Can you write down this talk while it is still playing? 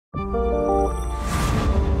Turns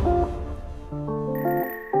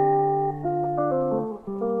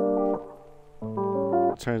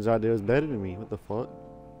out they was better than me. What the fuck?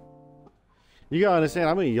 You gotta understand,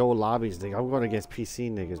 I'm in yo lobbies, nigga. I'm going against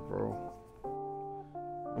PC niggas, bro.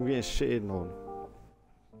 I'm getting shitted on.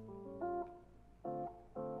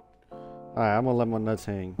 Alright, I'm gonna let my nuts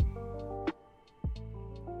hang.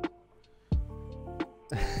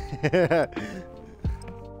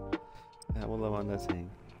 I'm gonna let my nuts hang.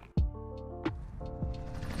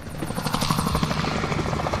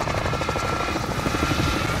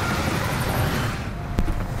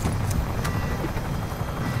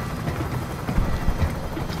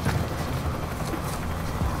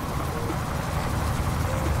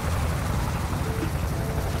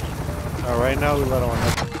 Right now we let on.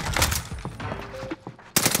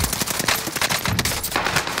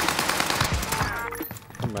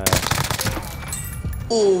 I'm mad.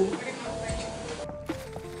 Ooh.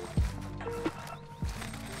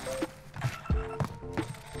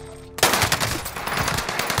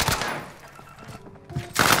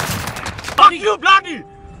 Fuck you, bloody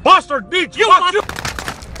bastard bitch! You fuck you!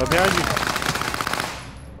 Up behind you.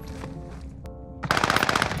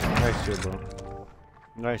 Nice shit, bro.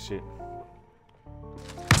 Nice shit.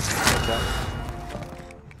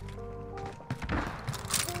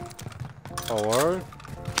 Oh, word?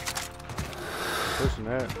 Pushing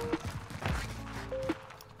that.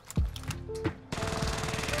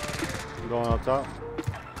 You going up top?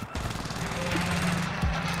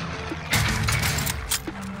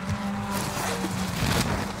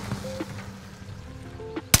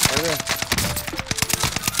 Right there.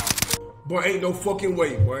 Boy, ain't no fucking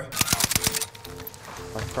way, boy. I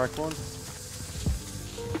cracked one.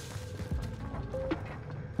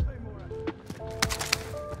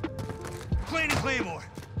 Claymore.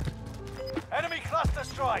 Enemy cluster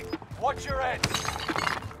strike. Watch your head.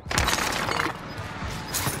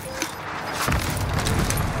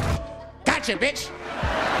 Gotcha, bitch.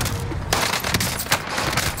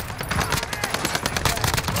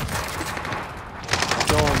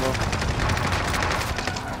 Go on, bro.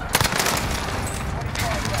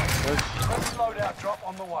 First loadout drop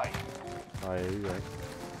on the way. Oh, yeah, you right.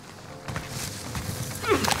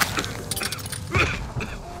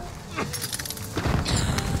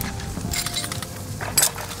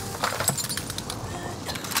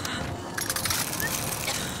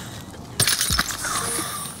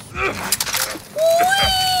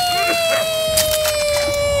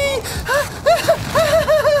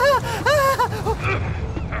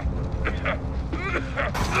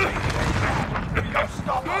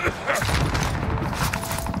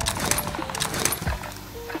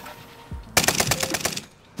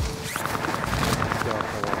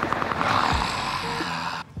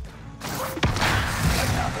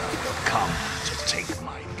 Come to take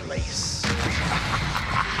my place.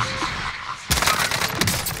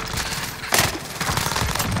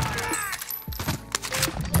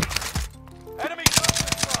 Enemy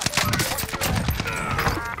cluster strike.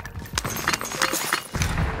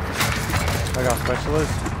 I got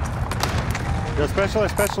specialist. Yo,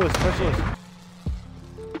 specialist.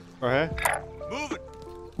 Right here. Move it.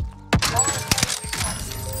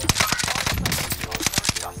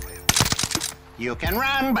 You can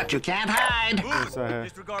run, but you can't hide. Yes, I have.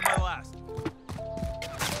 Disregard my last.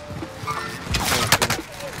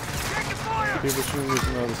 People shooting me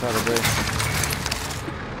from the other side of the base.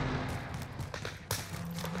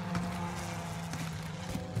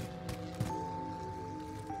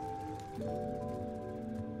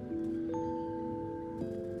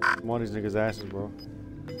 I'm on these niggas' asses, bro.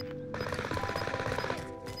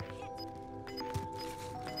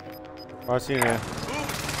 Oh, I see him there.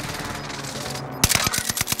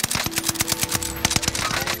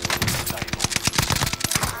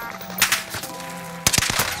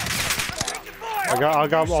 I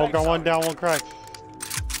got one down, one crack.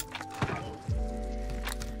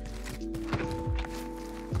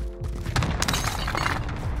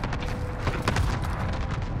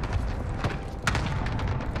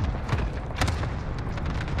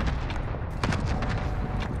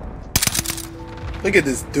 Look at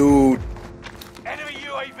this dude. Enemy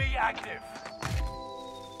UAV active.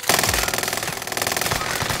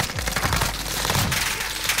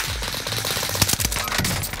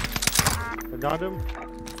 I got him.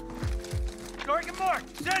 Target mark.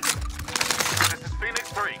 Send it. This is Phoenix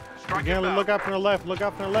 3. Strike Again, inbound. look out from the left. Look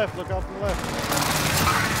out from the left. Look out from the left.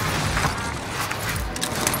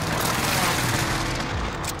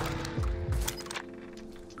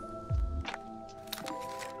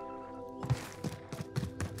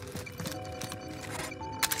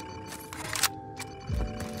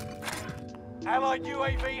 Allied Allied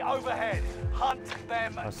UAV overhead. Hunt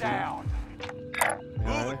them see. down. Yeah.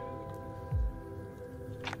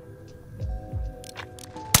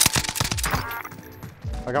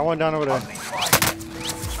 I got one down over there.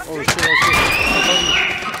 Oh shit,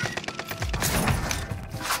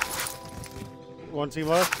 One team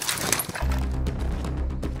left.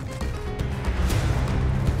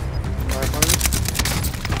 Right in front of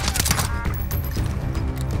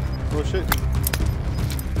me. Oh shit.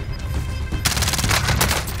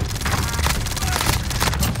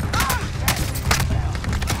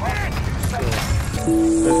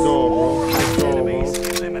 Let's go, bro. Let's go, bro.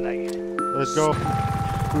 Eliminated. Let's go.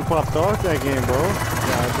 We popped off that game, bro.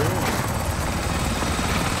 God damn.